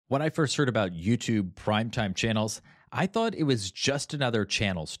When I first heard about YouTube Primetime channels, I thought it was just another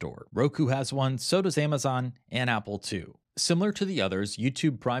channel store. Roku has one, so does Amazon, and Apple too. Similar to the others,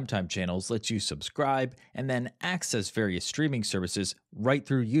 YouTube Primetime channels lets you subscribe and then access various streaming services right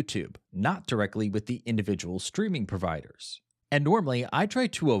through YouTube, not directly with the individual streaming providers. And normally, I try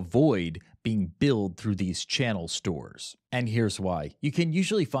to avoid being billed through these channel stores. And here's why. You can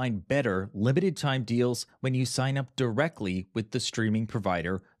usually find better limited time deals when you sign up directly with the streaming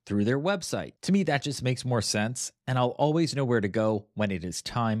provider through their website. To me, that just makes more sense, and I'll always know where to go when it is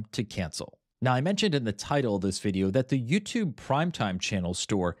time to cancel. Now, I mentioned in the title of this video that the YouTube Primetime channel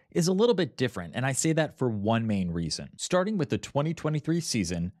store is a little bit different, and I say that for one main reason. Starting with the 2023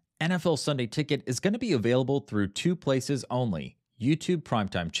 season, NFL Sunday Ticket is going to be available through two places only: YouTube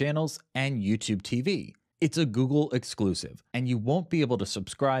Primetime channels and YouTube TV. It's a Google exclusive, and you won't be able to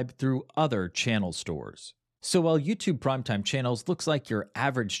subscribe through other channel stores. So while YouTube Primetime channels looks like your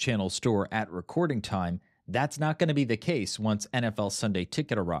average channel store at recording time, that's not going to be the case once NFL Sunday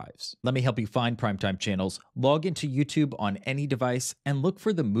Ticket arrives. Let me help you find Primetime channels. Log into YouTube on any device and look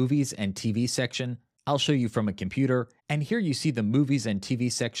for the Movies and TV section. I'll show you from a computer, and here you see the Movies and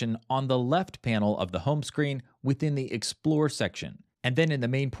TV section on the left panel of the home screen within the Explore section. And then in the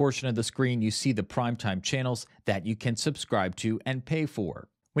main portion of the screen, you see the Primetime channels that you can subscribe to and pay for.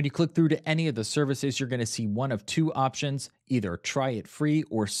 When you click through to any of the services, you're going to see one of two options: either try it free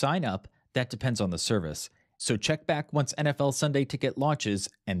or sign up. That depends on the service. So check back once NFL Sunday Ticket launches,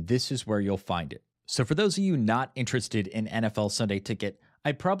 and this is where you'll find it. So for those of you not interested in NFL Sunday Ticket,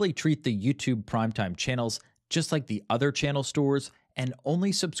 I'd probably treat the YouTube Primetime channels just like the other channel stores and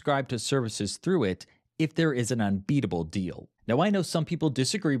only subscribe to services through it if there is an unbeatable deal. Now, I know some people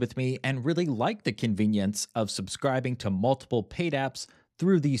disagree with me and really like the convenience of subscribing to multiple paid apps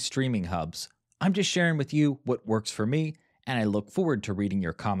through these streaming hubs. I'm just sharing with you what works for me, and I look forward to reading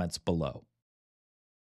your comments below.